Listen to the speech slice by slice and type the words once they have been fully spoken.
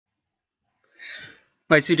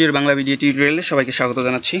ICT এর Bangla video টিউটোরিয়ালে সবাইকে স্বাগত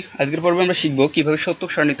জানাচ্ছি। আজকের পর্বে আমরা শিখব কিভাবে সত্যক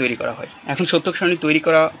সারণী তৈরি করা হয়। এখন সত্যক সারণী তৈরি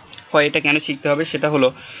করা হয় এটা কেন শিখতে হবে সেটা হলো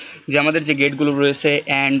যে আমাদের যে গেটগুলো রয়েছে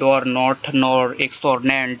AND OR NOT NOR XOR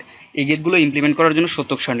NAND এই গেটগুলো ইমপ্লিমেন্ট করার জন্য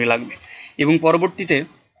সত্যক সারণী লাগবে এবং পরবর্তীতে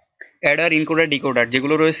অ্যাডার ইনকোডার ডিকোডার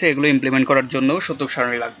যেগুলো রয়েছে এগুলো ইমপ্লিমেন্ট করার জন্য সত্যক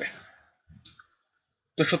সারণী লাগবে।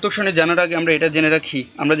 তো সত্যক সারণী জানার আগে আমরা এটা জেনে রাখি,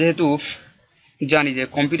 আমরা যেহেতু জানি যে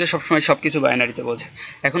কম্পিউটার সবসময় সবকিছু বাইনারিতে বোঝে।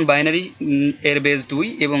 এখন বাইনারি এর বেস 2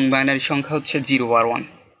 এবং বাইনারি সংখ্যা হচ্ছে 0 আর 1।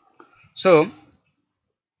 সো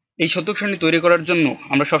এই সত্যক সারণী তৈরি করার জন্য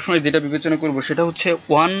আমরা সবসময় যেটা বিবেচনা করব সেটা হচ্ছে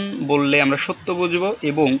 1 বললে আমরা সত্য বুঝবো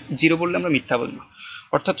এবং 0 বললে আমরা মিথ্যা বুঝবো।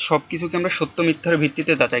 অর্থাৎ সবকিছুকে আমরা সত্য মিথ্যার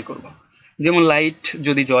ভিত্তিতে যাচাই করব। যেমন লাইট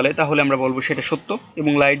যদি জ্বলে তাহলে আমরা বলবো সেটা সত্য,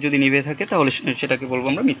 এবং লাইট যদি নিভে থাকে তাহলে সেটাকে বলবো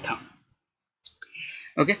আমরা মিথ্যা।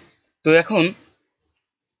 ওকে, তো এখন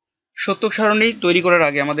সত্যক সারণী তৈরি করার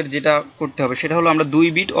আগে আমাদের যেটা করতে হবে সেটা হলো আমরা 2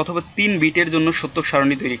 বিট অথবা 3 বিটের জন্য সত্যক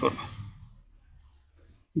সারণী তৈরি করব।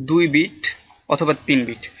 2 বিট অথবা 3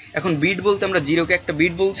 বিট। এখন বিট বলতে আমরা 0 কে একটা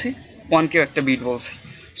বিট বলছি, 1 কেও একটা বিট বলছি।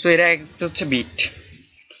 সো এরা একটা হচ্ছে বিট।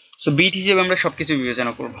 সো বিট হিসেবে আমরা সবকিছু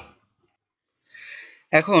বিবেচনা করব।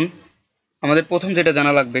 এখন আমাদের প্রথম যেটা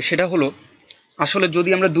জানা লাগবে সেটা হলো আসলে যদি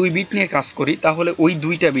আমরা 2 বিট নিয়ে কাজ করি তাহলে ওই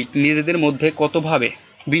দুইটা বিট নিজেদের মধ্যে কতভাবে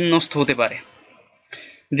বিন্যস্ত হতে পারে।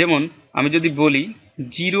 যেমন আমি যদি বলি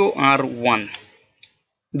 0 আর 1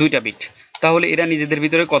 দুইটা বিট, তাহলে এরা নিজেদের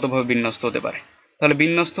ভিতরে কতভাবে বিন্যস্ত হতে পারে। তাহলে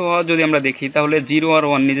বিন্যস্ত হওয়া যদি আমরা দেখি তাহলে 0 আর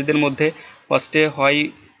 1 নিজেদের মধ্যে ফার্স্টে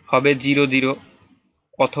হবে 0 0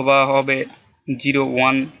 অথবা হবে 0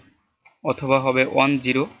 1 অথবা হবে 1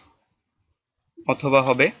 0 অথবা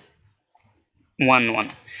হবে 1 1।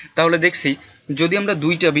 তাহলে দেখছি যদি আমরা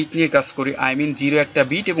দুইটা বিট নিয়ে কাজ করি, আই মিন 0 একটা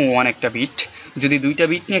বিট এবং 1 একটা বিট, যদি দুইটা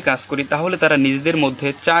বিট নিয়ে কাজ করি তাহলে তারা নিজেদের মধ্যে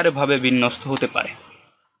 4 ভাবে বিন্যস্ত হতে পারে।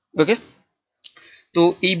 ওকে, তো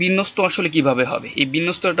এই বিন্যস্ত আসলে কিভাবে হবে, এই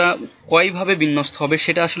বিন্যস্তটা কয়ভাবে বিন্যস্ত হবে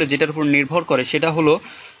সেটা আসলে যেটার উপর নির্ভর করে সেটা হলো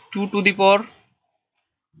 2 টু দি পাওয়ার,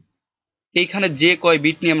 এইখানে যে কয়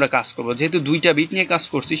বিট নিয়ে আমরা কাজ করব, যেহেতু দুইটা বিট নিয়ে কাজ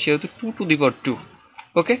করছি সেহেতু 2 টু দি পাওয়ার 2।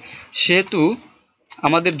 ওকে, সেহেতু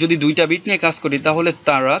আমাদের যদি দুইটা বিট নিয়ে কাজ করি তাহলে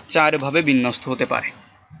তারা 4 ভাবে বিন্যস্ত হতে পারে।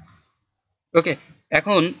 ওকে,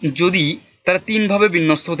 এখন যদি তারা 3 ভাবে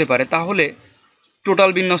বিন্যস্ত হতে পারে তাহলে টোটাল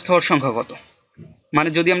বিন্যস্ত হওয়ার সংখ্যা কত, মানে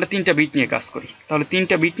যদি আমরা 3টা বিট নিয়ে কাজ করি তাহলে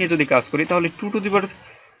 3টা বিট নিয়ে যদি কাজ করি তাহলে 2 to the power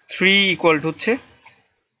 3 equal to হচ্ছে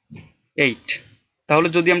 8। তাহলে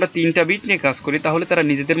যদি আমরা 3টা বিট নিয়ে কাজ করি তাহলে তারা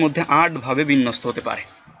নিজেদের মধ্যে 8 ভাবে বিন্যস্ত হতে পারে।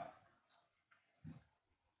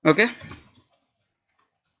 ওকে,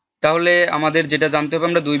 তাহলে আমাদের যেটা জানতে হবে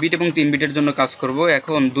আমরা 2 বিট এবং 3 বিটের জন্য কাজ করব।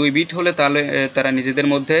 এখন 2 বিট হলে তাহলে তারা নিজেদের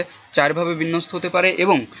মধ্যে 4 ভাবে বিন্যস্ত হতে পারে,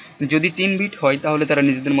 এবং যদি 3 বিট হয় তাহলে তারা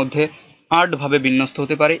নিজেদের মধ্যে 8 ভাবে বিন্যস্ত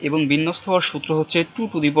হতে পারে। এবং বিন্যস্ত হওয়ার সূত্র হচ্ছে 2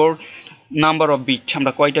 to the power number of bit,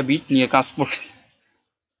 আমরা কয়টা বিট নিয়ে কাজ করছি।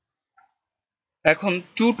 এখন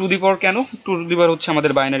 2 টু দি পাওয়ার কেন, 2 টু দি পাওয়ার হচ্ছে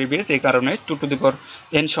আমাদের বাইনারি বেস, এই কারণে 2 টু দি পাওয়ার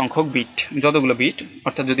n সংখ্যক বিট, যতগুলো বিট,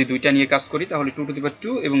 অর্থাৎ যদি দুইটা নিয়ে কাজ করি তাহলে 2 টু দি পাওয়ার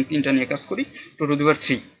 2 এবং তিনটা নিয়ে কাজ করি 2 টু দি পাওয়ার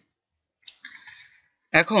 3।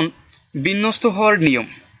 এখন বিন্যস্ত হওয়ার নিয়ম,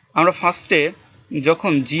 আমরা ফার্স্টে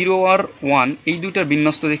যখন 0 আর 1 এই দুইটার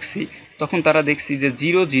বিন্যস্ত দেখছি তখন তারা দেখছি যে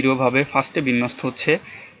 0 0 ভাবে ফার্স্টে বিন্যস্ত হচ্ছে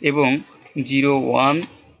এবং 0 1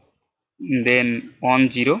 দেন 1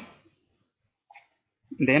 0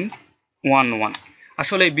 দেন 1 1।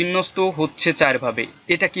 আসলে বিন্যস্ত হচ্ছে 4 ভাবে।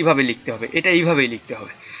 এটা কিভাবে লিখতে হবে, এটা এইভাবেই লিখতে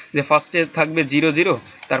হবে যে ফার্স্টে থাকবে 0 0,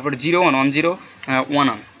 তারপর 0 1 1 0 1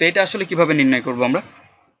 1। তো এটা আসলে কিভাবে নির্ণয় করব আমরা,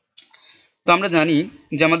 তো আমরা জানি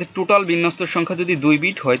যে আমাদের টোটাল বিন্যস্ত সংখ্যা যদি 2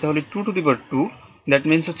 বিট হয় তাহলে 2 to the power 2, that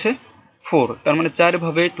means হচ্ছে 4। তার মানে 4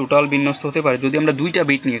 ভাবে টোটাল বিন্যস্ত হতে পারে যদি আমরা দুইটা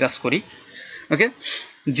বিট নিয়ে কাজ করি। ওকে,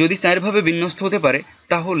 যদি 4 ভাবে বিন্যস্ত হতে পারে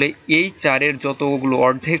তাহলে এই 4-এর যতগুলো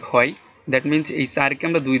অর্ধেক হয়, দ্যাট মিনস এই 4-কে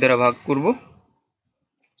আমরা 2 দ্বারা ভাগ করব।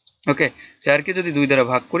 ওকে, 4-কে যদি 2 দ্বারা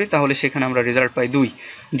ভাগ করি তাহলে সেখানে আমরা রেজাল্ট পাই 2।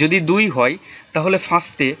 যদি 2 হয় তাহলে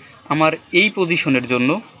ফার্স্টে আমার এই পজিশনের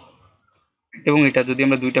জন্য, এবং এটা যদি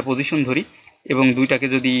আমরা দুইটা পজিশন ধরি এবং দুইটাকে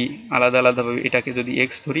যদি আলাদা আলাদাভাবে, এটাকে যদি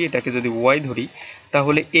x ধরি এটাকে যদি y ধরি,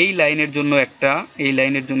 তাহলে এই লাইনের জন্য একটা, এই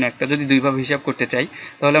লাইনের জন্য একটা, যদি দুইভাবে হিসাব করতে চাই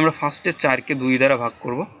তাহলে আমরা ফার্স্টে 4-কে 2 দ্বারা ভাগ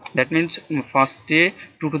করব। দ্যাট মিনস ফার্স্টে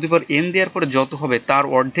 2 টু দি পাওয়ার n দেওয়ার পরে যত হবে তার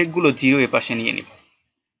অর্ধেকগুলো 0 এ পাশে নিয়ে নিব।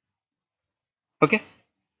 ওকে,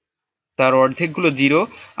 তার অর্ধেকগুলো 0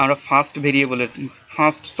 আমরা ফার্স্ট ভেরিয়েবলের,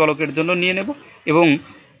 ফার্স্ট চলকের জন্য নিয়ে নেব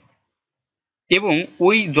এবং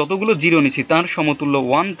ওই যতগুলো 0 নিছি তার সমতুল্য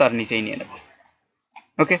 1 তার নিচেই নিয়ে নেব।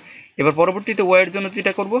 ওকে, এবার পরবর্তীতে y এর জন্য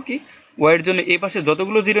যেটা করব কি, y এর জন্য এই পাশে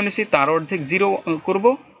যতগুলো 0 নিছি তার অর্ধেক 0 করব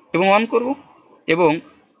এবং 1 করব, এবং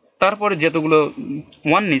তারপরে যতগুলো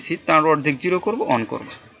 1 নিছি তার অর্ধেক 0 করব 1 করব।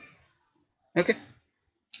 ওকে,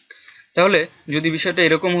 তাহলে যদি বিষয়টা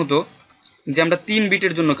এরকম হতো যে আমরা 3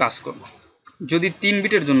 বিটের জন্য কাজ করব, যদি 3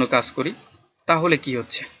 বিটের জন্য কাজ করি তাহলে কি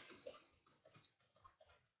হচ্ছে,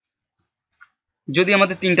 যদি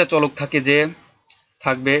আমাদের তিনটা চলক থাকে যে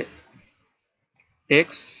থাকবে x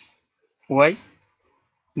y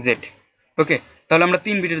z, ওকে, তাহলে আমরা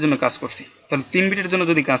 3 বিটের জন্য কাজ করছি। তাহলে 3 বিটের জন্য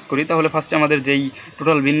যদি কাজ করি তাহলে ফার্স্টে আমাদের যেই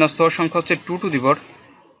টোটাল বিন্যস্ত হওয়ার সংখ্যা হচ্ছে 2 to the power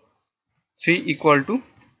 3 equal to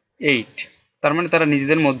 8। তার মানে তারা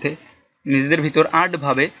নিজেদের ভিতর 8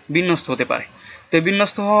 ভাবে বিন্যস্ত হতে পারে। তো এই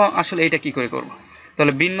বিন্যস্ত হওয়া আসলে এটা কি করে করব,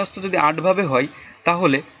 তাহলে বিন্যস্ত যদি 8 ভাবে হয়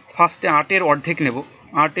তাহলে ফার্স্টে 8 এর অর্ধেক নেব,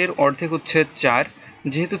 8 এর অর্ধেক হচ্ছে 4,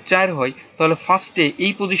 যেহেতু 4 হয় তাহলে ফার্স্টে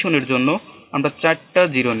এই পজিশনের জন্য আমরা 4টা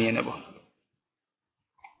 0 নিয়ে নেব,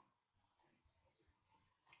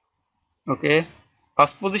 ওকে।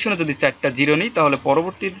 ফার্স্ট পজিশনে যদি 4টা 0 নিই তাহলে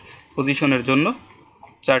পরবর্তী পজিশনের জন্য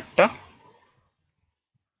 4টা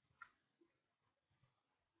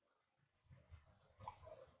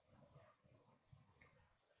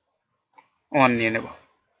 1 নিয়ে নেব,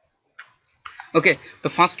 ওকে। তো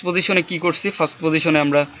ফার্স্ট পজিশনে কি করছি, ফার্স্ট পজিশনে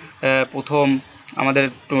আমরা প্রথম আমাদের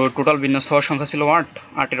টোটাল বিন্যস্ত হওয়ার সংখ্যা ছিল 8,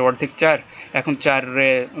 8 এর অর্ধেক 4, এখন 4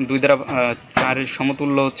 এর 2 দ্বারা 4 এর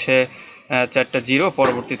সমতুল্য হচ্ছে 4টা 0,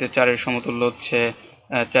 পরবর্তীতে 4 এর সমতুল্য হচ্ছে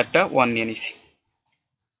 4টা 1 নিয়ে নিছি,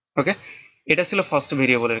 ওকে। এটা ছিল ফার্স্ট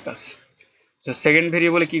ভেরিয়েবলের কাজ। তো সেকেন্ড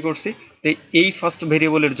ভেরিয়েবলে কি করছি, তো এই ফার্স্ট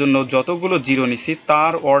ভেরিয়েবলের জন্য যতগুলো 0 নিছি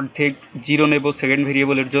তার অর্ধেক 0 নেব সেকেন্ড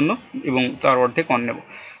ভেরিয়েবলের জন্য এবং তার অর্ধেক 1 নেব।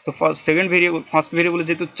 তো ফার্স্ট ভেরিয়েবলে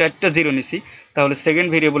যেহেতু 4টা 0 নিছি তাহলে সেকেন্ড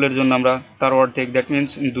ভেরিয়েবলের জন্য আমরা তার অর্ধেক, দ্যাট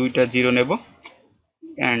মিনস 2টা 0 নেব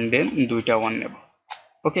অ্যান্ড দেন 2টা 1 নেব,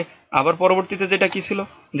 ওকে। আবার পরবর্তীতে যেটা কি ছিল,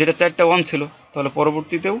 যেটা 4টা 1 ছিল, তাহলে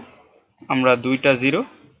পরবর্তীতেও আমরা 2টা 0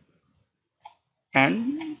 অ্যান্ড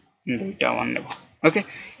 2টা 1 নেব, ওকে।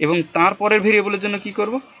 এবং তারপরের ভেরিয়েবলের জন্য কি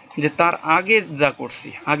করব, যে তার আগে যা করছি,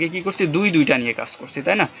 আগে কি করছি 2টা নিয়ে কাজ করছি,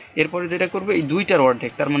 তাই না। এরপরে যেটা করব এই 2টার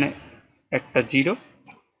অর্ধেক, তার মানে একটা 0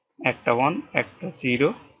 একটা 1 একটা 0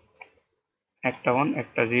 একটা 1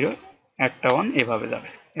 একটা 0 একটা 1, এভাবে যাবে,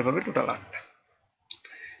 এভাবে টোটাল 8টা।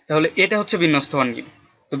 তাহলে এটা হচ্ছে বিন্যস্ত হওয়ার নিয়ম।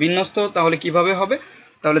 তো বিন্যস্ত তাহলে কিভাবে হবে,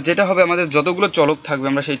 তাহলে যেটা হবে আমাদের যতগুলো চলক থাকবে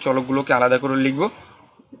আমরা সেই চলকগুলোকে আলাদা করে লিখব।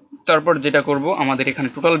 তারপর যেটা করব, আমাদের এখানে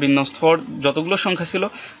টোটাল বিন্যস্ত হওয়ার যতগুলো সংখ্যা ছিল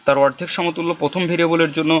তার অর্ধেক সমতুল্য প্রথম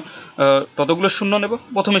ভেরিয়েবলের জন্য ততগুলো শূন্য নেব,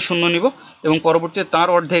 প্রথমে শূন্য নিব এবং পরবর্তীতে তার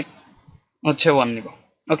অর্ধেক হচ্ছে 1 নিব,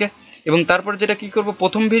 ওকে। এবং তারপর যেটা কি করব,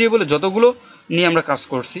 প্রথম ভেরিয়েবলে যতগুলো নিয়ে আমরা কাজ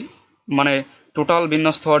করছি, মানে টোটাল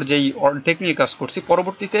বিন্যস্ত হওয়ার যেই অর্ধেক নিয়ে কাজ করছি,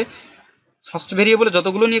 পরবর্তীতে ফার্স্ট ভেরিয়েবলে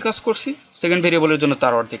যতগুলো নিয়ে কাজ করছি সেকেন্ড ভেরিয়েবলের জন্য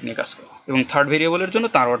তার অর্ধেক নিয়ে কাজ করব এবং থার্ড ভেরিয়েবলের জন্য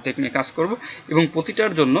তার অর্ধেক নিয়ে কাজ করব এবং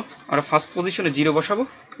প্রতিটার জন্য আমরা ফার্স্ট পজিশনে 0 বসাবো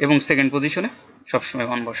এবং সেকেন্ড পজিশনে সবসময়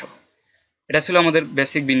 1 বসাবো। এটা ছিল আমাদের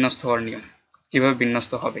বেসিক বিন্যস্ত হওয়ার নিয়ম। কিভাবে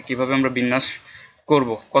বিন্যস্ত হবে, কিভাবে আমরা বিন্যাস করব,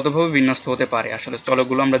 কতভাবে বিন্যস্ত হতে পারে, আসলে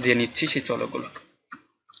চলকগুলো আমরা যে নিচ্ছি সেই চলকগুলো,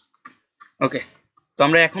 ওকে। তো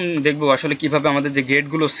আমরা এখন দেখব আসলে কিভাবে আমাদের যে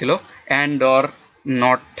গেটগুলো ছিল অ্যান্ড অর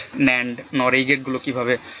নট ন্যান্ড নর, এই গেটগুলো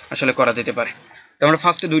কিভাবে আসলে করা যেতে পারে। তো আমরা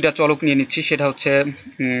ফার্স্টে 2টা চলক নিয়ে নিচ্ছি, সেটা হচ্ছে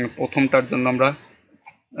প্রথমটার জন্য আমরা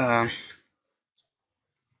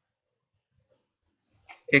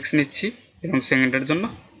x নিচ্ছি এবং সেকেন্ডের জন্য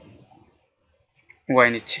y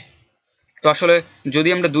নিচ্ছি। তো আসলে যদি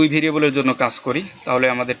আমরা 2 ভেরিয়েবলের জন্য কাজ করি তাহলে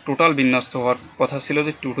আমাদের টোটাল বিন্যস্ত হওয়ার কথা ছিল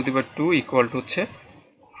যে 2 to the power 2 equal to হচ্ছে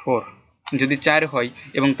 4। যদি 4 হয়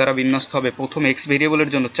এবং তারা বিন্যস্ত হবে প্রথম x ভেরিয়েবলের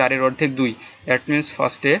জন্য 4 এর অর্ধেক 2, দ্যাট মিনস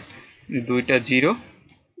ফার্স্টে 2টা 0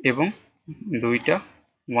 এবং 2টা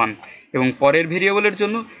 1 এবং পরের ভেরিয়েবলের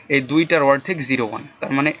জন্য এই 2টার অর্ধেক 0 1,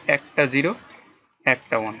 তার মানে একটা 0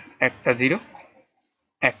 একটা 1 একটা 0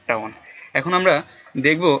 একটা 1। এখন আমরা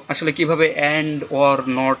দেখব আসলে কিভাবে অ্যান্ড অর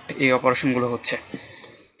নট এই অপারেশনগুলো হচ্ছে।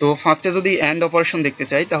 তো ফার্স্টে যদি অ্যান্ড অপারেশন দেখতে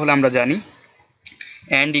চাই তাহলে আমরা জানি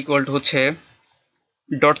অ্যান্ড ইকুয়াল টু হচ্ছে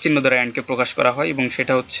ডট চিহ্ন দ্বারা অ্যান্ডকে প্রকাশ করা হয় এবং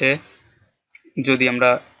সেটা হচ্ছে যদি আমরা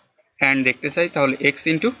অ্যান্ড দেখতে চাই তাহলে x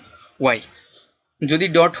ইন্টু ওয়াই। যদি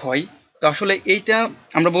ডট হয় তো আসলে এইটা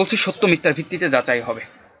আমরা বলছি সত্য মিথ্যার ভিত্তিতে যাচাই হবে।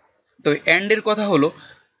 তো অ্যান্ডের কথা হলো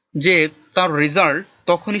যে তার রেজাল্ট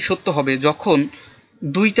তখনই সত্য হবে যখন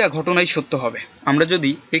 2টা ঘটনাই সত্য হবে। আমরা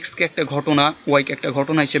যদি এক্সকে একটা ঘটনা, ওয়াইকে একটা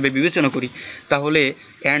ঘটনা হিসেবে বিবেচনা করি তাহলে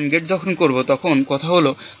অ্যান্ড গেট যখন করব তখন কথা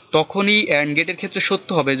হলো তখনই অ্যান্ড গেটের ক্ষেত্রে সত্য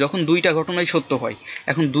হবে যখন 2টা ঘটনাই সত্য হয়।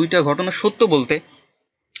 এখন 2টা ঘটনা সত্য বলতে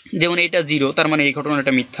যেমন এটা 0 তার মানে এই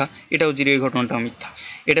ঘটনাটা মিথ্যা, এটাও 0 এই ঘটনাটাও মিথ্যা,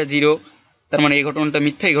 এটা 0 তার মানে এই ঘটনাটা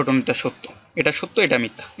মিথ্যা এই ঘটনাটা সত্য, এটা সত্য এটা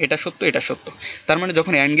মিথ্যা, এটা সত্য এটা সত্য। তার মানে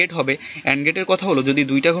যখন অ্যান্ড গেট হবে, অ্যান্ড গেটের কথা হলো যদি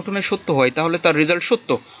 2টা ঘটনায় সত্য হয় তাহলে তার রেজাল্ট সত্য,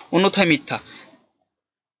 অন্যথায় মিথ্যা,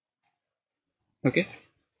 ওকে।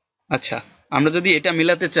 আচ্ছা, আমরা যদি এটা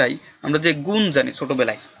মেলাতে চাই, আমরা যে গুণ জানি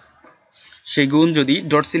ছোটবেলায়, সেই গুণ যদি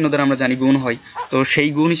ডট চিহ্ন দ্বারা আমরা জানি গুণ হয়, তো সেই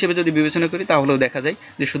গুণ হিসেবে যদি বিবেচনা করি তাহলেও দেখা যায়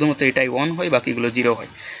যে শুধুমাত্র এটাই 1 হয়, বাকিগুলো 0 হয়।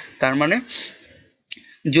 তার মানে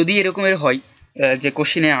যদি এরকমের হয় যে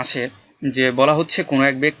কোশ্চেনে আসে যে বলা হচ্ছে কোনো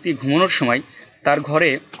এক ব্যক্তি ঘুমানোর সময় তার ঘরে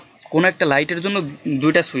কোনো একটা লাইটের জন্য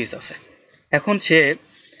 2টা সুইচ আছে, এখন সে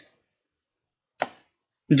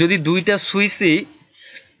যদি 2টা সুইচই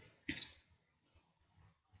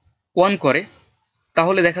অন করে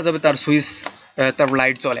তাহলে দেখা যাবে তার সুইচ তার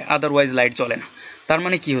লাইট চলে, আদারওয়াইজ লাইট চলে না। তার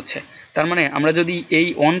মানে কি হচ্ছে, তার মানে আমরা যদি এই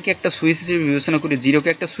অনকে একটা সুইচ হিসেবে বিবেচনা করি, জিরোকে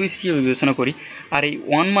একটা সুইচ হিসেবে বিবেচনা করি, আর এই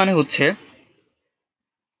অন মানে হচ্ছে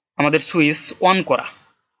আমাদের সুইচ অন করা,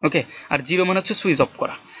 ওকে, আর জিরো মানে হচ্ছে সুইচ অফ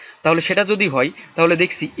করা। তাহলে সেটা যদি হয় তাহলে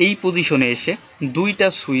দেখছি এই পজিশনে এসে 2টা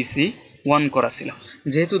সুইচই অন করা ছিল,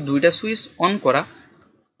 যেহেতু 2টা সুইচ অন করা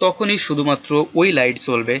তখনই শুধুমাত্র ওই লাইট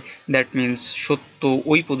চলবে, দ্যাট মিনস সত্য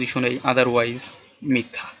ওই পজিশনেই, আদারওয়াইজ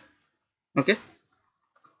মিথ্যা। ওকে,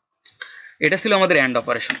 এটা ছিল আমাদের অ্যান্ড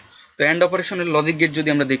অপারেশন। তো অ্যান্ড অপারেশনের লজিক গেট যদি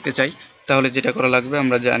আমরা দেখতে চাই তাহলে যেটা করা লাগবে,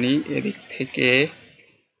 আমরা জানি এদিক থেকে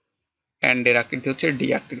অ্যান্ড এর আকৃতি হচ্ছে ডি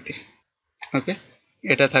আকৃতির। ওকে,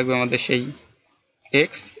 এটা থাকবে আমাদের সেই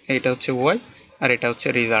এক্স, এটা হচ্ছে ওয়াই, আর এটা হচ্ছে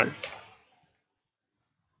রেজাল্ট।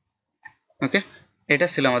 ওকে, এটা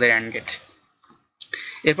ছিল আমাদের অ্যান্ড গেট।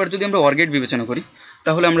 এরপর যদি আমরা অর গেট বিবেচনা করি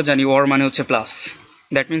তাহলে আমরা জানি অর মানে হচ্ছে প্লাস,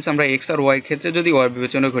 দ্যাট মিনস আমরা এক্স আর ওয়াই ক্ষেত্রে যদি অর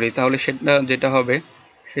বিবেচনা করি তাহলে সেটা যেটা হবে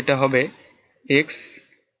সেটা হবে এক্স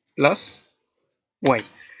প্লাস ওয়াই।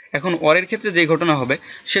 এখন অরের ক্ষেত্রে যে ঘটনা হবে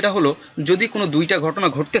সেটা হলো যদি কোনো 2টা ঘটনা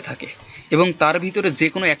ঘটতে থাকে এবং তার ভিতরে যে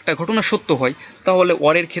কোনো একটা ঘটনা সত্য হয় তাহলে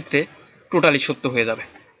অরের ক্ষেত্রে টোটালি সত্য হয়ে যাবে।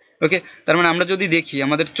 ওকে, তার মানে আমরা যদি দেখি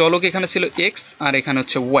আমাদের চলক এখানে ছিল এক্স আর এখানে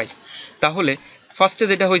হচ্ছে ওয়াই, তাহলে ফার্স্টে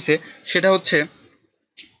যেটা হয়েছে সেটা হচ্ছে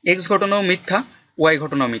এক্স ঘটনাও মিথ্যা, ওয়াই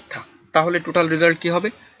ঘটনাও মিথ্যা, তাহলে টোটাল রেজাল্ট কি হবে?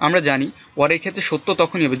 আমরা জানি ওয়ারের ক্ষেত্রে সত্য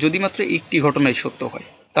তখনই হবে যদি মাত্র একটি ঘটনাই সত্য হয়,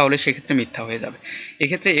 তাহলে সেক্ষেত্রে মিথ্যা হয়ে যাবে।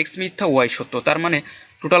 এক্ষেত্রে এক্স মিথ্যা, ওয়াই সত্য, তার মানে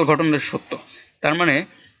টোটাল ঘটনার সত্য। তার মানে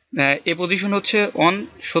এ পজিশন হচ্ছে অন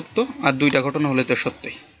সত্য আর 2টা ঘটনা হলে তো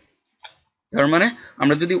সত্যই। তার মানে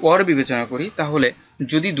আমরা যদি অর বিবেচনা করি তাহলে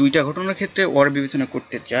যদি 2টা ঘটনার ক্ষেত্রে অর বিবেচনা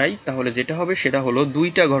করতে চাই তাহলে যেটা হবে সেটা হলো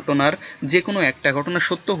 2টা ঘটনার যে কোনো একটা ঘটনা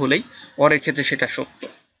সত্য হলেই অরের ক্ষেত্রে সেটা সত্য।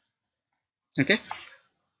 ওকে,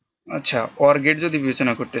 আচ্ছা, অর গেট যদি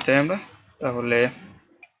বিবেচনা করতে চাই আমরা তাহলে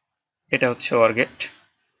এটা হচ্ছে অর গেট,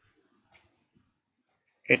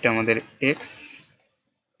 এটা আমাদের এক্স,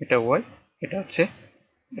 এটা ওয়াই, এটা হচ্ছে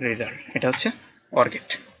রেজাল্ট, এটা হচ্ছে অর গেট।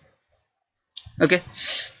 ওকে,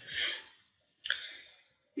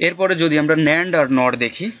 এরপরে যদি আমরা ন্যান্ড আর নর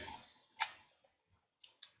দেখি,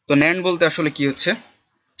 তো ন্যান্ড বলতে আসলে কি হচ্ছে?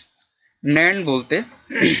 ন্যান্ড বলতে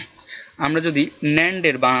আমরা যদি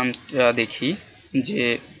ন্যান্ডের বানানটা দেখি যে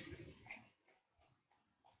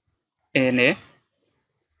এন-এ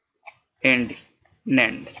এন-ডি,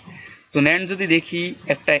 ন্যান্ড। তো ন্যান্ড যদি দেখি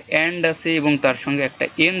একটা অ্যান্ড আছে এবং তার সঙ্গে একটা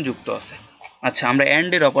এন যুক্ত আছে। আচ্ছা, আমরা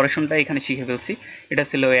অ্যান্ডের অপারেশনটা এখানে শিখে ফেলছি, এটা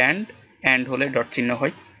ছিল অ্যান্ড, অ্যান্ড হলে ডট চিহ্ন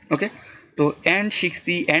হয়। ওকে, তো অ্যান্ড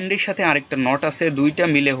শিখছি, অ্যান্ডের সাথে আরেকটা নট আছে, 2টা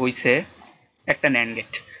মিলে হয়েছে একটা ন্যান্ড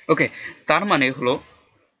গেট। ওকে, তার মানে হলো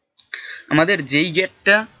আমাদের যেই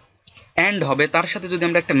গেটটা অ্যান্ড হবে তার সাথে যদি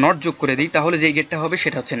আমরা একটা নট যোগ করে দিই তাহলে যেই গেটটা হবে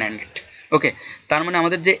সেটা হচ্ছে ন্যান্ড গেট। ওকে, তার মানে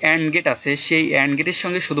আমাদের যে অ্যান্ড গেট আছে সেই অ্যান্ড গেটের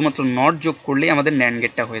সঙ্গে শুধুমাত্র নট যোগ করলেই আমাদের ন্যান্ড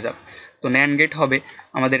গেটটা হয়ে যাবে। তো ন্যান্ড গেট হবে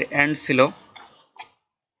আমাদের অ্যান্ড ছিল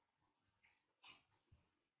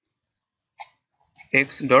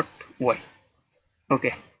এক্স ডট ওয়াই।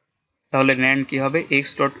 ওকে, তাহলে ন্যান্ড কি হবে?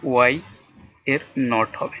 এক্স ডট ওয়াই এর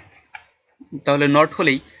নট হবে, তাহলে নট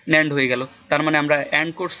হলেই ন্যান্ড হয়ে গেল। তার মানে আমরা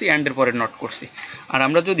অ্যান্ড করছি, অ্যান্ডের পরে নট করছি। আর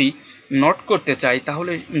আমরা যদি নট করতে চাই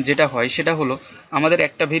তাহলে যেটা হয় সেটা হলো আমাদের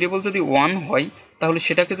একটা ভেরিয়েবল যদি 1 হয় তাহলে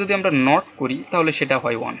সেটাকে যদি আমরা নট করি তাহলে সেটা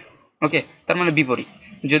হয় 1। ওকে, তার মানে বিপরীত,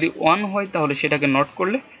 যদি 1 হয় তাহলে সেটাকে নট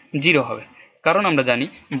করলে 0 হবে, কারণ আমরা জানি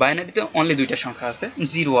বাইনারিতে অনলি 2টা সংখ্যা আছে,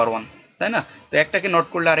 0 আর 1, তাই না? তো একটাকে নট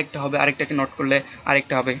করলে আরেকটা হবে, আরেকটাকে নট করলে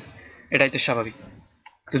আরেকটা হবে, এটাই তো স্বাভাবিক।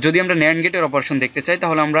 তো যদি আমরা ন্যান্ড গেটের অপারেশন দেখতে চাই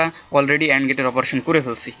তাহলে আমরা অলরেডি অ্যান্ড গেটের অপারেশন করে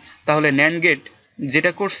ফেলছি, তাহলে ন্যান্ড গেট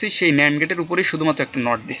যেটা করছি সেই ন্যান্ড গেটের উপরেই শুধুমাত্র একটা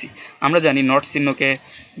নট দিছি। আমরা জানি নট চিহ্নকে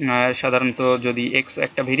সাধারণত যদি এক্স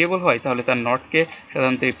একটা ভেরিয়েবল হয় তাহলে তার নটকে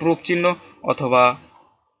সাধারণত এই প্রুফ চিহ্ন অথবা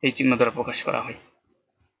এই চিহ্ন দ্বারা প্রকাশ করা হয়।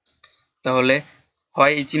 তাহলে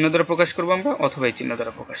হয় এই চিহ্ন দ্বারা প্রকাশ করবো আমরা অথবা এই চিহ্ন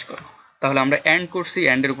দ্বারা প্রকাশ করবো। তাহলে আমরা অ্যান্ড করছি,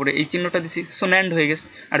 অ্যান্ডের উপরে এই চিহ্নটা দিছি, সো ন্যান্ড হয়ে গেছে।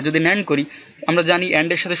 আর যদি ন্যান্ড করি আমরা জানি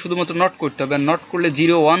অ্যান্ডের সাথে শুধুমাত্র নট করতে হবে, আর নট করলে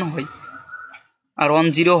 0 1 হয় আর 1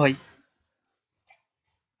 0 হয়,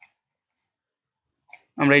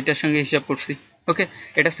 আমরা এটার সঙ্গে হিসাব করছি। ওকে,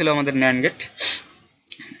 এটা ছিল আমাদের ন্যান্ড গেট।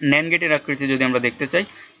 ন্যান্ড গেটের আকৃতি যদি আমরা দেখতে চাই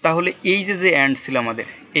তাহলে এই যে অ্যান্ড ছিল আমাদের,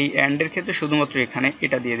 এই অ্যান্ডের ক্ষেত্রে শুধুমাত্র এখানে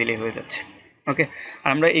এটা দিয়ে দিলেই হয়ে যাচ্ছে। ওকে, আর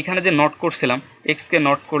আমরা এখানে যে নট করছিলাম এক্সকে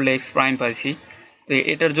নট করলে এক্স প্রাইম পাইছি, তো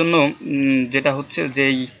এটার জন্য যেটা হচ্ছে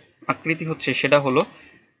যেই আকৃতি হচ্ছে সেটা হলো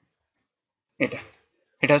এটা,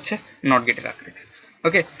 এটা হচ্ছে নট গেটের আকৃতি।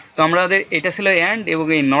 ওকে, তো আমাদের এটা ছিল অ্যান্ড, এবং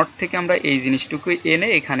এই নট থেকে আমরা এই জিনিসটুকু এনে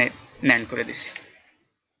এখানে ন্যান্ড করে দিছি।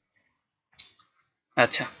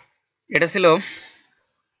 আচ্ছা, এটা ছিল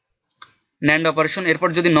ন্যান্ড অপারেশন। এরপর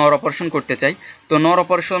যদি নর অপারেশন করতে চাই, তো নর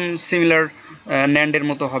অপারেশন সিমিলার ন্যান্ডের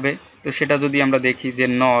মতো হবে। তো সেটা যদি আমরা দেখি যে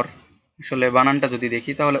নর আসলে বানানটা যদি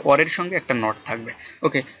দেখি, তাহলে অরের সঙ্গে একটা নট থাকবে।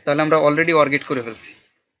 ওকে, তাহলে আমরা অলরেডি অর গেট করে ফেলছি,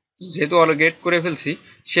 যেহেতু অর গেট করে ফেলছি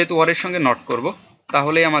সেহেতু অরের সঙ্গে নট করব,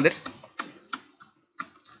 তাহলেই আমাদের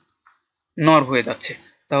নর হয়ে যাচ্ছে।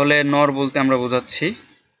 তাহলে নর বলতে আমরা বোঝাচ্ছি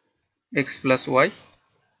এক্স প্লাস ওয়াই,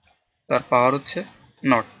 তার পাওয়ার হচ্ছে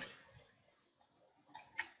নট।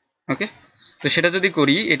 ওকে, তো সেটা যদি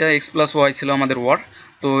করি, এটা এক্স প্লাস ওয়াই ছিল আমাদের ওয়ার,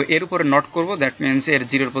 তো এর উপরে নট করব, দ্যাট মিনস এর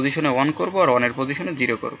জিরোর পজিশনে 1 করব আর 1 এর পজিশনে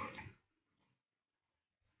 0 করব।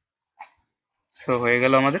 সো হয়ে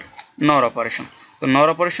গেল আমাদের নর অপারেশন। তো নর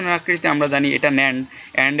অপারেশনের আকৃতিতে আমরা জানি এটা ন্যান্ড,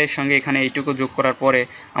 অ্যান্ডের সঙ্গে এখানে এইটুকু যোগ করার পরে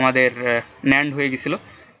আমাদের ন্যান্ড হয়ে গেছিল।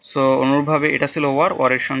 সো অনুরূপভাবে এটা ছিল ওয়ার,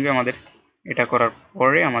 ওয়ারের সঙ্গে আমাদের এটা করার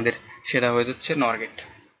পরে আমাদের সেটা হয়ে যাচ্ছে নর গেট।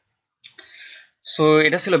 সো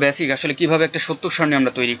এটা ছিল বেসিক আসলে কিভাবে একটা সত্যক সারণী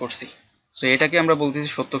আমরা তৈরি করছি। সো এটাকে আমরা বলতেছি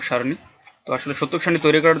সত্যক সারণী। তো আসলে সত্যক সারণী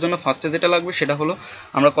তৈরি করার জন্য ফার্স্টে যেটা লাগবে সেটা হলো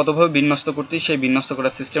আমরা কতভাবে বিন্যস্ত করতে, সেই বিন্যস্ত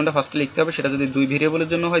করার সিস্টেমটা ফার্স্টে লিখতে হবে। সেটা যদি 2 ভেরিয়েবলের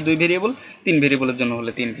জন্য হয় 2 ভেরিয়েবল, 3 ভেরিয়েবলের জন্য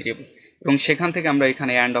হলে 3 ভেরিয়েবল, এবং সেখান থেকে আমরা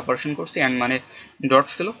এখানে অ্যান্ড অপারেশন করছি। অ্যান্ড মানে ডট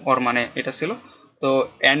ছিল, অর মানে এটা ছিল। তো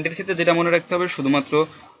অ্যান্ডের ক্ষেত্রে যেটা মনে রাখতে হবে, শুধুমাত্র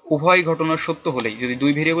উভয় ঘটনা সত্য হলেই, যদি 2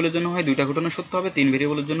 ভেরিয়েবলের জন্য হয় 2টা ঘটনা সত্য হবে, 3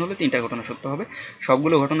 ভেরিয়েবলের জন্য হলে 3টা ঘটনা সত্য হবে।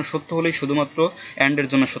 সবগুলো ঘটনা সত্য হলেই শুধুমাত্র অ্যান্ডের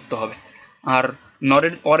জন্য সত্য হবে। আর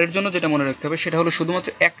নরের অরের জন্য যেটা মনে রাখতে হবে সেটা হলো শুধুমাত্র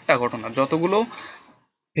একটা ঘটনা, যতগুলো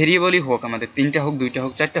ভেরিয়েবলই হোক, আমাদের 3টা হোক, 2টা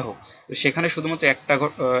হোক, 4টা হোক, তো সেখানে শুধুমাত্র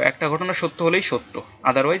একটা ঘটনা সত্য হলেই সত্য,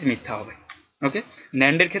 আদারওয়াইজ মিথ্যা হবে। ওকে,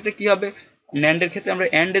 ন্যান্ডের ক্ষেত্রে কি হবে? ন্যান্ডের ক্ষেত্রে আমরা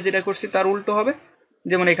অ্যান্ডে যেটা করছি তার উল্টো হবে।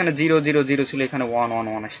 যেমন এখানে 0 0 0 ছিল, এখানে 1 1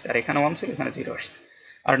 1 আসছে, আর এখানে 1 ছিল, এখানে 0 আসছে।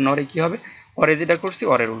 আর নরে কি হবে? অরে যেটা করছি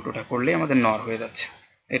অরের উল্টোটা করলেই আমাদের নর হয়ে যাচ্ছে।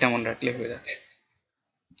 এটা মনে রাখলে হয়ে যাচ্ছে।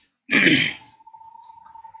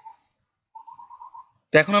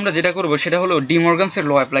 তো এখন আমরা যেটা করবো সেটা হলো ডি মর্গানসের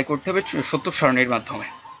ল অ্যাপ্লাই করতে হবে সত্যক সারণীর মাধ্যমে।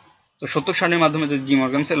 তো সত্যক সারণীর মাধ্যমে যদি ডি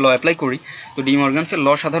মর্গানসের ল অ্যাপ্লাই করি, তো ডি মর্গানসের ল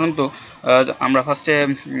সাধারণত আমরা ফার্স্টে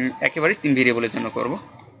একেবারে 3 ভেরিয়েবলের জন্য করব।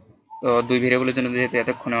 তো 2 ভেরিয়েবলের জন্য যেহেতু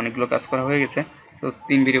এতক্ষণে অনেকগুলো কাজ করা হয়ে গেছে, তো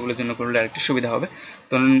 3 ভেরিয়েবলের জন্য করলে আরেকটু সুবিধা হবে।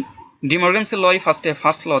 তো ডি মর্গানসের লই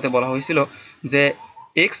ফার্স্ট লতে বলা হয়েছিল যে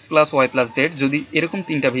x plus Y plus Z যদি এরকম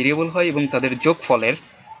 3টা ভেরিয়েবল হয় এবং তাদের যোগফলের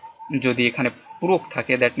যদি এখানে পূরক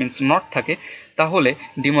থাকে, দ্যাট মিনস নট থাকে, তাহলে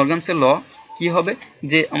ডি মর্গানসের ল কি হবে,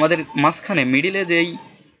 যে আমাদের মাঝখানে মিডিলে যেই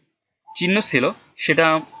চিহ্ন ছিল সেটা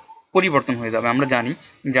পরিবর্তন হয়ে যাবে। আমরা জানি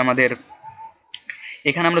যে আমাদের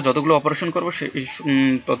এখানে আমরা যতগুলো অপারেশন করব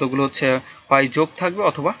ততগুলো হচ্ছে হয় যোগ থাকবে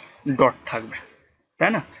অথবা ডট থাকবে,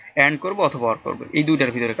 তাই না? অ্যান্ড করব অথবা অর করব, এই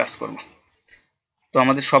দুইটার ভিতরে কাজ করব। তো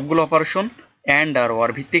আমাদের সবগুলো অপারেশন অ্যান্ড আর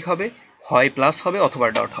ওয়ার ভিত্তিক হবে, হয় প্লাস হবে অথবা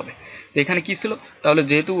ডট হবে। তো এখানে কি ছিল, তাহলে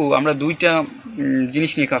যেহেতু আমরা দুইটা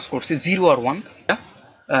জিনিস নিয়ে কাজ করছি, 0 আর 1,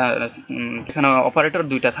 এখানে অপারেটর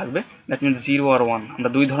দুইটা থাকবে, দ্যাট মিনস 0 আর 1, আমরা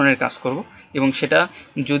দুই ধরনের কাজ করব। এবং সেটা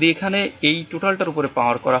যদি এখানে এই টোটালটার উপরে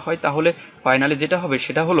পাওয়ার করা হয়, তাহলে ফাইনালি যেটা হবে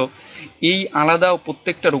সেটা হলো এই আলাদা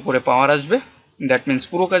প্রত্যেকটার উপরে পাওয়ার আসবে, দ্যাট মিনস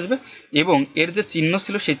পূরক আসবে, এবং এর যে চিহ্ন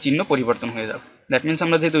ছিল সেই চিহ্ন পরিবর্তন হয়ে যাবে। দ্যাট মিনস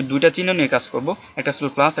আমরা যেহেতু দুইটা চিহ্ন নিয়ে কাজ করব, একটা ছিল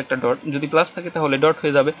প্লাস একটা ডট, যদি প্লাস থাকে তাহলে ডট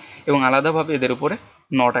হয়ে যাবে, এবং আলাদাভাবে এদের উপরে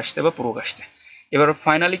নট আসছে বা পূরক আসছে। এবার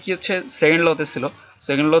ফাইনালি কি হচ্ছে, সেকেন্ড লতে ছিল,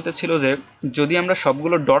 সেকেন্ড লতে ছিল যে যদি আমরা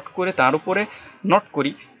সবগুলো ডট করে তার উপরে নট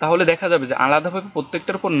করি, তাহলে দেখা যাবে যে আলাদাভাবে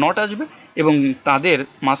প্রত্যেকটার উপর নট আসবে এবং তাদের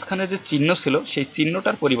মাঝখানে যে চিহ্ন ছিল সেই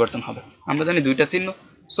চিহ্নটার পরিবর্তন হবে। আমরা জানি দুইটা চিহ্ন,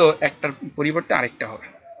 সো একটার পরিবর্তে আরেকটা হবে।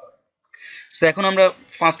 সো এখন আমরা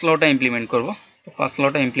ফার্স্ট লটা ইমপ্লিমেন্ট করব। তো ফার্স্ট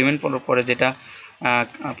লটা ইমপ্লিমেন্ট করার পরে যেটা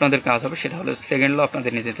আপনাদের কাজ হবে সেটা হলো সেকেন্ড ল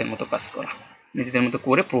আপনাদের নিজেদের মতো কাজ করা, নিজেদের মতো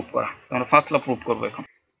করে প্রুভ করা। তো আমরা ফার্স্ট ল প্রুভ করবো এখন।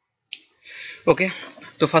 ওকে,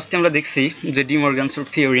 তো ফার্স্টে আমরা দেখছি যে ডি মর্গানস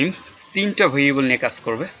থিওরিম 3টা ভেরিয়েবল নিয়ে কাজ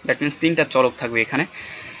করবে, দ্যাট মিনস 3টা চলক থাকবে এখানে।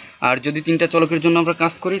 আর যদি 3টা চলকের জন্য আমরা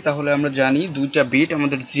কাজ করি, তাহলে আমরা জানি 2টা বিট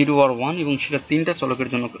আমাদের 0 আর 1, এবং সেটা 3টা চলকের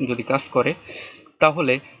জন্য যদি কাজ করে,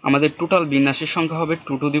 তাহলে আমাদের টোটাল বিন্যাসের সংখ্যা হবে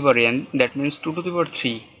 2 to the power n, that means 2 to the পাওয়ার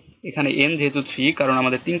 3। এখানে n যেহেতু 3, কারণ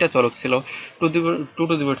আমাদের 3টা চলক ছিল, 2 to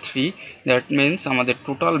the power 3, that means আমাদের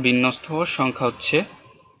টোটাল বিন্যস্ত হওয়ার সংখ্যা হচ্ছে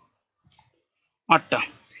 8টা।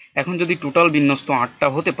 এখন যদি টোটাল বিন্যস্ত 8টা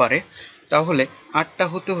হতে পারে, তাহলে 8টা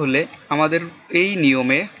হতে হলে আমাদের এই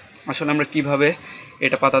নিয়মে আসলে আমরা কিভাবে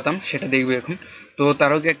এটা পাতাতাম, সেটা দেখবে এখন। তো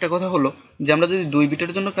তার আগে একটা কথা হলো যে আমরা যদি 2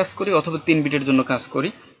 বিটের জন্য কাজ করি অথবা 3 বিটের জন্য কাজ করি,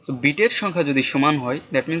 তো বিটের সংখ্যা যদি সমান হয়,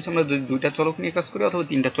 দ্যাট মিনস আমরা যদি 2টা চলক নিয়ে কাজ করি অথবা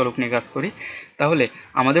 3টা চলক নিয়ে কাজ করি, তাহলে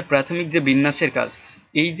আমাদের প্রাথমিক যে বিন্যাসের কাজ,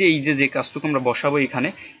 এই যে কাজটুকু আমরা বসাবো এখানে,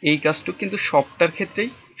 এই কাজটুকু কিন্তু সবটার ক্ষেত্রেই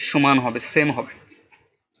সমান হবে, সেম হবে।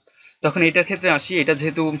 তখন এটার ক্ষেত্রে আসি, এটা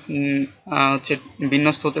যেহেতু হচ্ছে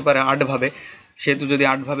বিন্যস্ত হতে পারে 8 ভাবে, সেহেতু যদি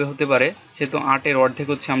 8 ভাবে হতে পারে, সেহেতু 8 এর অর্ধেক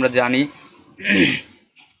হচ্ছে আমরা জানি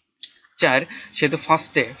 4, সেহেতু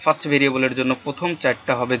ফার্স্ট ভেরিয়েবলের জন্য প্রথম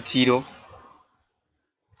 4টা হবে 0।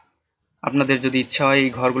 আপনাদের যদি ইচ্ছা হয় এই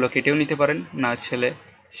ঘরগুলো কেটেও নিতে পারেন, না ছেলে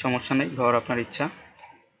সমস্যা নেই, ঘর আপনার ইচ্ছা।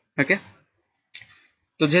 ওকে,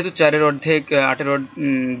 তো যেহেতু 4 এর অর্ধেক 8 এর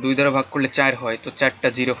 2 দ্বারা ভাগ করলে 4 হয়, তো 4টা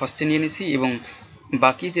 0 ফার্স্টে নিয়ে নিছি এবং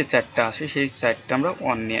বাকি যে 4টা আসে সেই 4টা আমরা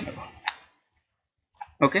 1 নিয়ে নেব।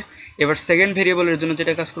 ওকে, এবার সেকেন্ড ভেরিয়েবলের জন্য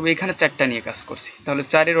যেটা কাজ করবো, এখানে 4টা নিয়ে কাজ করছি, তাহলে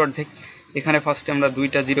 4 এর অর্ধেক এখানে ফার্স্টে আমরা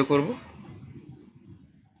 2টা 0 করব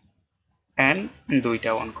এন্ড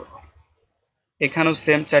 2টা 1 করব। এখানেও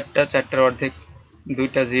সেম 4টার অর্ধেক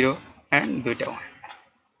 2টা 0 এন্ড 2টা 1।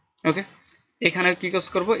 ওকে, এখানে কি কাজ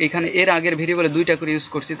করব, এখানে এর আগের ভেরিয়েবলে 2টা করে ইউজ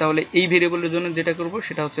করছি, তাহলে এই ভেরিয়েবলের জন্য যেটা করব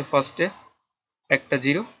সেটা হচ্ছে ফার্স্টে একটা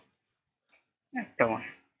 0 একটা 1,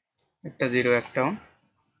 একটা 0 একটা 1,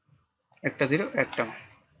 একটা 0 একটা 1,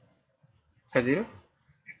 একটা 0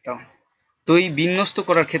 একটা 1। তো এই বিন্যস্ত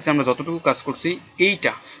করার ক্ষেত্রে আমরা যতটুকু কাজ করছি,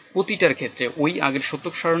 এইটা প্রতিটার ক্ষেত্রে ওই আগের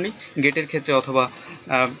সত্যক সারণী, গেটের ক্ষেত্রে অথবা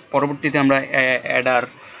পরবর্তীতে আমরা অ্যাডার,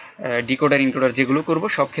 ডিকোডার, ইনকোডার যেগুলো করব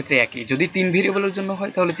সব ক্ষেত্রে একই। যদি 3 ভেরিয়েবলের জন্য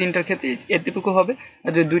হয় তাহলে 3টার ক্ষেত্রে এতটুকু হবে,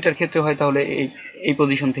 আর যদি 2টার ক্ষেত্রে হয় তাহলে এই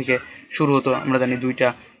পজিশন থেকে শুরু হতো, আমরা জানি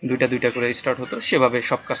 2টা করে স্টার্ট হতো, সেভাবে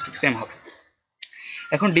সব কাজটুকু সেম হবে।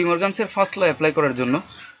 এখন ডি মর্গানসের ফার্স্ট ল অ্যাপ্লাই করার জন্য,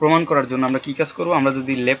 প্রমাণ করার জন্য আমরা কি কাজ করব, আমরা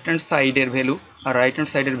যদি লেফট হ্যান্ড সাইডের ভ্যালু আর রাইট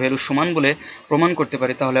হ্যান্ড সাইডের ভ্যালু সমান বলে প্রমাণ করতে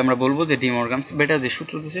পারি, তাহলে আমরা বলবো যে ডি মর্গানস বেটা যে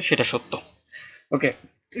সূত্র দিয়েছে সেটা সত্য। ওকে,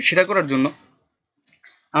 সেটা করার জন্য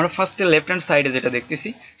আমরা ফার্স্টে লেফট হ্যান্ড সাইডে যেটা দেখতেছি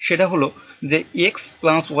সেটা হলো যে x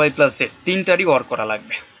plus Y plus Z তিনটারই war করা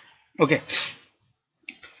লাগবে। ওকে,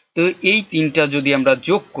 তো এই তিনটা যদি আমরা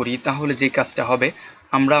যোগ করি তাহলে যে কাজটা হবে,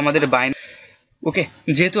 আমরা আমাদের বাইনারি, ওকে,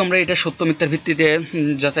 যেহেতু আমরা এটা সত্য মিথ্যার ভিত্তিতে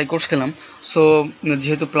যাচাই করছিলাম, সো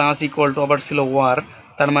যেহেতু প্লাস ইকুয়াল টু আবার ছিল ওয়ার,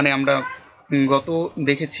 তার মানে আমরা গত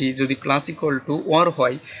দেখেছি যদি প্লাস ইকুয়াল টু ওয়ার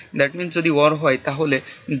হয়, দ্যাট মিনস যদি ওয়ার হয় তাহলে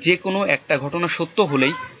যে কোনো একটা ঘটনা সত্য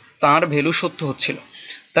হলেই তার ভ্যালু সত্য হচ্ছিল।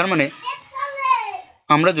 তার মানে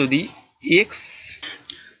আমরা যদি এক্স,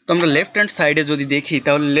 তো আমরা লেফট হ্যান্ড সাইডে যদি দেখি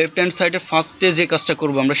তাহলে লেফট হ্যান্ড সাইডে ফার্স্টে যে কাজটা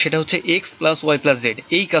করব আমরা সেটা হচ্ছে x plus Y plus Z,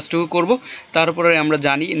 এই কাজটুকু করব। তারপরে আমরা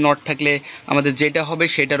জানি নট থাকলে আমাদের যেটা হবে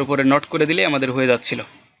সেটার উপরে নট করে দিলে আমাদের হয়ে যাচ্ছিল।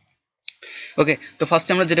 ওকে, তো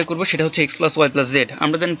ফার্স্টে আমরা যেটা করব সেটা হচ্ছে x plus Y plus Z.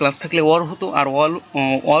 আমরা জানি প্লাস থাকলে ওয়ার হতো, আর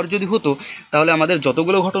ওয়ার যদি হতো তাহলে আমাদের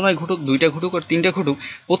যতগুলো ঘটনায় ঘটুক, 2টা ঘটুক আর 3টা ঘটুক,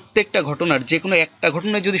 প্রত্যেকটা ঘটনার যে কোনো একটা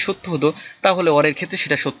ঘটনায় যদি সত্য হতো তাহলে ওয়ারের ক্ষেত্রে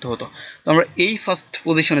সেটা সত্য হতো। তো আমরা এই ফার্স্ট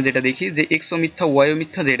পজিশনে যেটা দেখি যে এক্সও মিথ্যা, ওয়াইও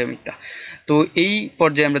মিথ্যা, জেডও মিথ্যা। তো এই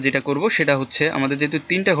পর্যায়ে আমরা যেটা করব সেটা হচ্ছে আমাদের যেহেতু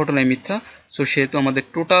 3টা ঘটনায় মিথ্যা, সো সেহেতু আমাদের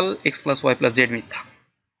total x plus Y plus Z মিথ্যা।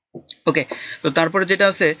 ওকে, তো তারপরে যেটা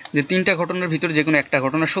আছে যে 3টা ঘটনার ভিতরে যে কোনো একটা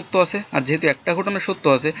ঘটনা সত্য আছে, আর যেহেতু একটা ঘটনা সত্য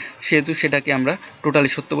আছে সেহেতু সেটাকে আমরা টোটালি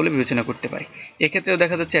সত্য বলে বিবেচনা করতে পারি। এক্ষেত্রেও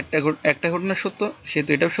দেখা যাচ্ছে একটা ঘটনা সত্য, সেহেতু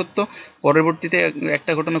এটাও সত্য। পরবর্তীতে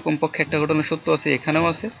একটা ঘটনা, কমপক্ষে একটা ঘটনা সত্য আছে, এখানেও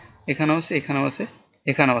আছে, এখানেও আছে, এখানেও আছে,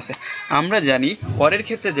 এখানেও আছে। আমরা জানি পরের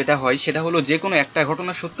ক্ষেত্রে যেটা হয় সেটা হলো যে কোনো একটা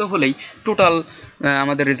ঘটনা সত্য হলেই টোটাল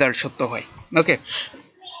আমাদের রেজাল্ট সত্য হয়। ওকে,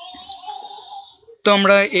 তো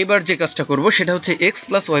আমরা এবার যে কাজটা করব সেটা হচ্ছে x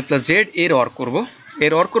plus Y plus Z এর অর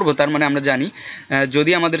করব। তার মানে আমরা জানি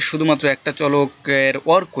যদি আমাদের শুধুমাত্র একটা চলকের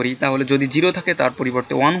অর করি তাহলে যদি 0 থাকে তার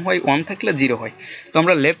পরিবর্তে 1 হয়, 1 থাকলে 0 হয়। তো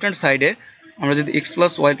আমরা লেফট হ্যান্ড সাইডে আমরা যদি x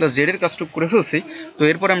plus Y plus Z এর কাজটুকু করে ফেলছি, তো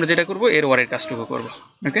এরপর আমরা যেটা করব এর অরের কাজটুকু করব।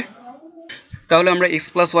 ওকে, তাহলে আমরা x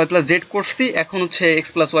plus Y plus Z করছি, এখন হচ্ছে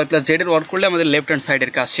x plus Y plus Z এর অর করলে আমাদের লেফট হ্যান্ড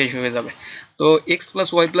সাইডের কাজ শেষ হয়ে যাবে। তো x plus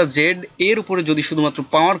Y plus Z এর উপরে যদি শুধুমাত্র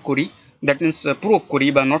পাওয়ার করি, দ্যাট মিনস প্রয়োগ করি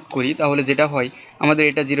বা নট করি, তাহলে যেটা হয় আমাদের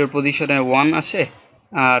এটা 0-এর পজিশনে 1 আসে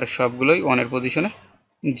আর সবগুলোই 1-এর পজিশনে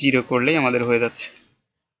 0 করলেই আমাদের হয়ে যাচ্ছে।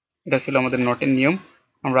 এটা ছিল আমাদের নটের নিয়ম,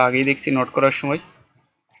 আমরা আগেই দেখছি নট করার সময়।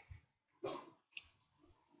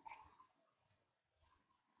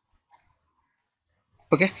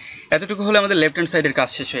 ওকে, এতটুকু হলে আমাদের লেফট হ্যান্ড সাইডের কাজ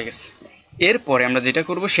শেষ হয়ে গেছে। এরপরে আমরা যেটা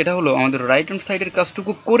করব সেটা হলো আমাদের রাইট হ্যান্ড সাইডের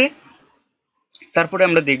কাজটুকু করে তারপরে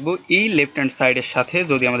আমরা দেখব এই লেফট হ্যান্ড সাইডের সাথে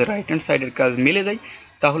যদি আমাদের রাইট হ্যান্ড সাইডের কাজ মিলে যায়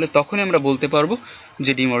তাহলে তখনই আমরা বলতে পারবো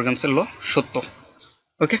যে ডি মর্গানসের ল সত্য।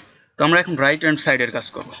 ওকে, তো আমরা এখন রাইট হ্যান্ড সাইডের কাজ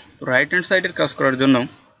করব। রাইট হ্যান্ড সাইডের কাজ করার জন্য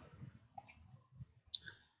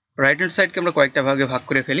রাইট হ্যান্ড সাইডকে আমরা কয়েকটা ভাগে ভাগ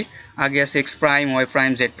করে ফেলি। আগে আছে x prime, Y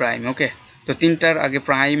prime, Z prime. ওকে, তো তিনটার আগে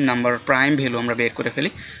প্রাইম নাম্বার প্রাইম ভ্যালু আমরা বের করে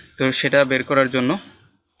ফেলি। তো সেটা বের করার জন্য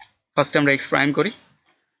ফার্স্টে আমরা এক্স প্রাইম করি।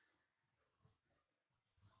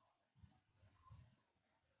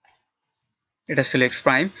 এটা ছিল এক্স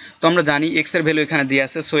প্রাইম। তো আমরা জানি এক্স এর ভ্যালু এখানে দিয়ে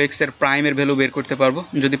আছে, সো এক্স এর প্রাইমের ভ্যালু বের করতে পারবো।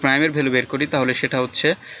 যদি প্রাইমের ভ্যালু বের করি তাহলে সেটা হচ্ছে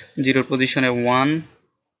জিরোর পজিশনে 1,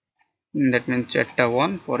 দ্যাট মিনস 4টা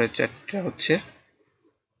 1, পরে 4টা হচ্ছে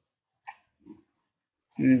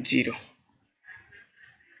 0।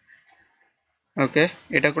 ওকে,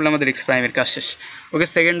 এটা করলে আমাদের এক্স প্রাইমের কাজ শেষ। ওকে,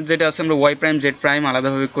 সেকেন্ড যেটা আছে আমরা ওয়াই প্রাইম জেড প্রাইম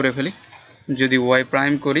আলাদাভাবে করে ফেলি। যদি ওয়াই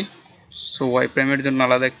প্রাইম করি, সো ওয়াই প্রাইমের জন্য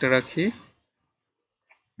আলাদা একটা রাখি,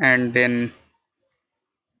 অ্যান্ড দেন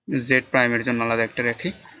জেড প্রাইমের জন্য আলাদা একটা রাখি।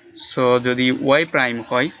 সো যদি ওয়াই প্রাইম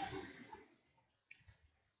হয়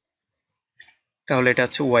তাহলে এটা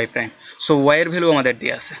হচ্ছে ওয়াই প্রাইম। সো ওয়াই এর ভ্যালু আমাদের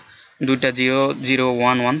দিয়ে আছে দুইটা 0 0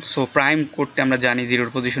 1 1। সো প্রাইম করতে আমরা জানি 0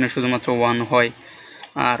 এর পজিশনে শুধুমাত্র 1 হয়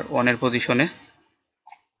আর 1 এর পজিশনে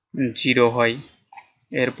 0 হয়।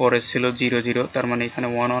 এরপরে ছিল 0 0, তার মানে এখানে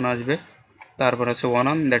 1 1 আসবে, তারপর আছে 1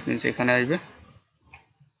 1, দ্যাট মিনস এখানে আসবে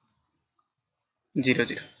 0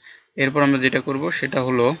 0। এরপর আমরা যেটা করব সেটা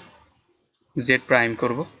হলো জেড প্রাইম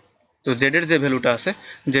করব। তো জেড এর যে ভ্যালুটা আছে,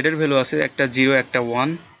 জেড এর ভ্যালু আছে একটা 0 একটা 1,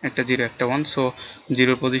 একটা 0 একটা 1। সো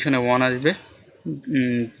 0 পজিশনে 1 আসবে,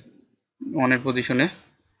 1 এর পজিশনে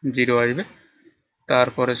 0 আসবে,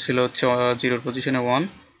 তারপরে ছিল হচ্ছে 0 এর পজিশনে 1,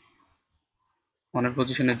 1 এর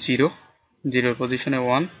পজিশনে 0, 0 এর পজিশনে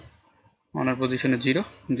 1, 1 এর পজিশনে 0,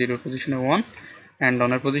 0 এর পজিশনে 1, অ্যান্ড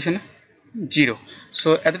 1 এর পজিশনে 0। সো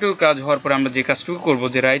এতটুকু কাজ হওয়ার পরে আমরা যে কাজটুকু করবো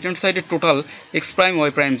যে রাইট হ্যান্ড সাইডে total x prime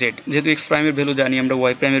Y prime Z, যেহেতু এক্স প্রাইমের ভ্যালু জানি আমরা,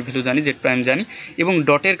 ওয়াই প্রাইমের ভ্যালু জানি, জেড প্রাইম জানি, এবং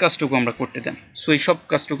ডটের কাজটুকু আমরা করতে জানি। সো এই সব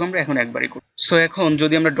কাজটুকু আমরা এখন একবারই করি। সো এখন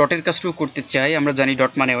যদি আমরা ডটের কাজটুকু করতে চাই, আমরা জানি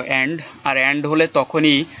ডট মানে অ্যান্ড, আর অ্যান্ড হলে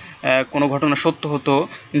তখনই কোনো ঘটনা সত্য হতো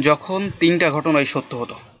যখন তিনটা ঘটনাই সত্য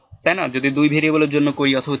হতো, তাই না? যদি 2 ভেরিয়েবলের জন্য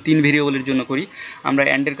করি অথবা 3 ভেরিয়েবলের জন্য করি, আমরা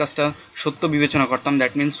অ্যান্ডের কাজটা সত্য বিবেচনা করতাম।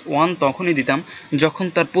 দ্যাট মিনস 1 তখনই দিতাম যখন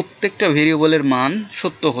তার প্রত্যেকটা ভেরিয়েবলের মান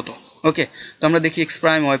সত্য হতো। ওকে, তো আমরা দেখি x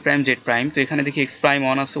prime Y prime Z prime. তো এখানে দেখি এক্স প্রাইম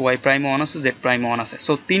 1 আছে, ওয়াই প্রাইম 1 আছে, জেড প্রাইম 1 আছে।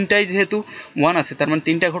 সো তিনটাই যেহেতু 1 আছে, তার মানে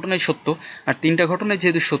তিনটা ঘটনাই সত্য, আর তিনটা ঘটনাই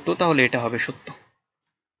যেহেতু সত্য তাহলে এটা হবে সত্য।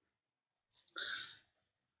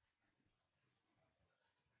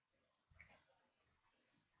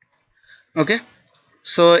 ওকে,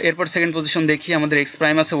 সো এরপর সেকেন্ড পজিশন দেখি, আমাদের এক্স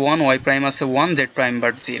প্রাইম আছে 1, ওয়াই প্রাইম আছে 1, জেড প্রাইম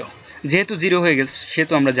বাট 0। যেহেতু 0 হয়ে গেছে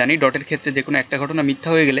সেহেতু আমরা জানি ডটের ক্ষেত্রে যে কোনো একটা ঘটনা মিথ্যা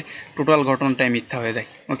হয়ে গেলে টোটাল ঘটনাটাই মিথ্যা হয়ে যায়।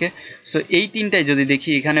 ওকে, সো এই তিনটাই যদি দেখি,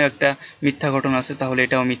 এখানেও একটা মিথ্যা ঘটনা আছে তাহলে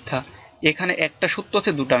এটাও মিথ্যা, এখানে একটা সত্য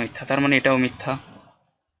আছে দুটা মিথ্যা, তার মানে এটাও মিথ্যা।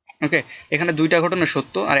 ওকে, এখানে দুইটা ঘটনা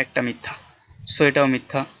সত্য আর একটা মিথ্যা, সো এটাও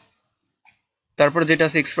মিথ্যা। তারপর যেটা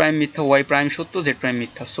আছে এক্স প্রাইম মিথ্যা, ওয়াই প্রাইম সত্য, জেড প্রাইম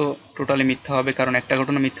মিথ্যা, সো টোটালি মিথ্যা হবে, কারণ একটা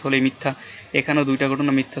ঘটনা মিথ্যা হলেই মিথ্যা। এখানেও দুইটা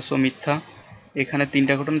ঘটনা মিথ্যা, সো মিথ্যা। এখানে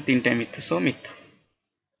তিনটা ঘটনা তিনটাই মিথ্যা, সো মিথ্যা।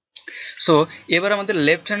 সো এবার আমাদের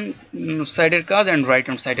লেফট হ্যান্ড সাইডের কাজ অ্যান্ড রাইট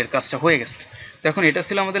হ্যান্ড সাইডের কাজটা হয়ে গেছে। তো এখন এটা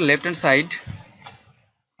ছিল আমাদের লেফট হ্যান্ড সাইড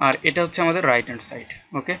আর এটা হচ্ছে আমাদের রাইট হ্যান্ড সাইড।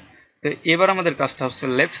 ওকে, তো এবার আমাদের কাজটা হচ্ছে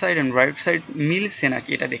left side and right side মিলছে নাকি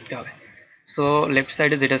এটা দেখতে হবে। সো লেফট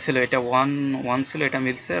সাইডে যেটা ছিল এটা 1 1 ছিল, এটা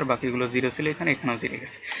মিলছে, আর বাকিগুলো 0 ছিল, এখানেও 0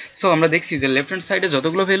 গেছে। সো আমরা দেখছি যে লেফট হ্যান্ড সাইডে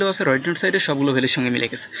যতগুলো ভ্যালু আছে রাইট হ্যান্ড সাইডে সবগুলো ভ্যালুর সঙ্গে মিলে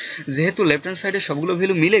গেছে। যেহেতু লেফট হ্যান্ড সাইডে সবগুলো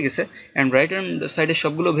ভ্যালু মিলে গেছে অ্যান্ড রাইট হ্যান্ড সাইডে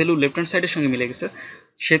সবগুলো ভ্যালু লেফট হ্যান্ড সাইডের সঙ্গে মিলে গেছে,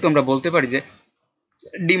 সেহেতু আমরা বলতে পারি যে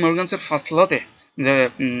ডি মর্গানসের ফার্স্ট লতে যে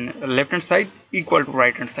left hand side equal to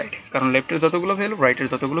right hand side, কারণ লেফটের যতগুলো ভ্যালু রাইটের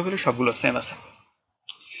যতগুলো ভ্যালু সবগুলো সেম আছে।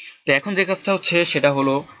 তো এখন যে কাজটা হচ্ছে সেটা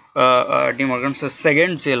হলো ডি মর্গানসের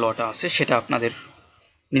সেকেন্ড যে লটা আছে সেটা আপনাদের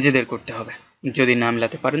নিজেদের করতে হবে। যদি না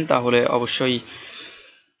মেলাতে পারেন তাহলে অবশ্যই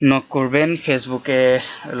নক করবেন, ফেসবুকে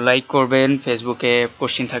লাইক করবেন, ফেসবুকে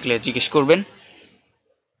কোশ্চেন থাকলে জিজ্ঞেস করবেন।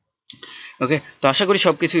 ওকে, তো আশা করি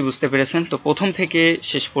সব কিছুই বুঝতে পেরেছেন। তো প্রথম থেকে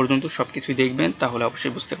শেষ পর্যন্ত সব কিছুই দেখবেন, তাহলে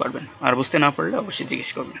অবশ্যই বুঝতে পারবেন, আর বুঝতে না পারলে অবশ্যই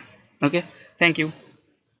জিজ্ঞেস করবেন। ওকে, থ্যাংক ইউ।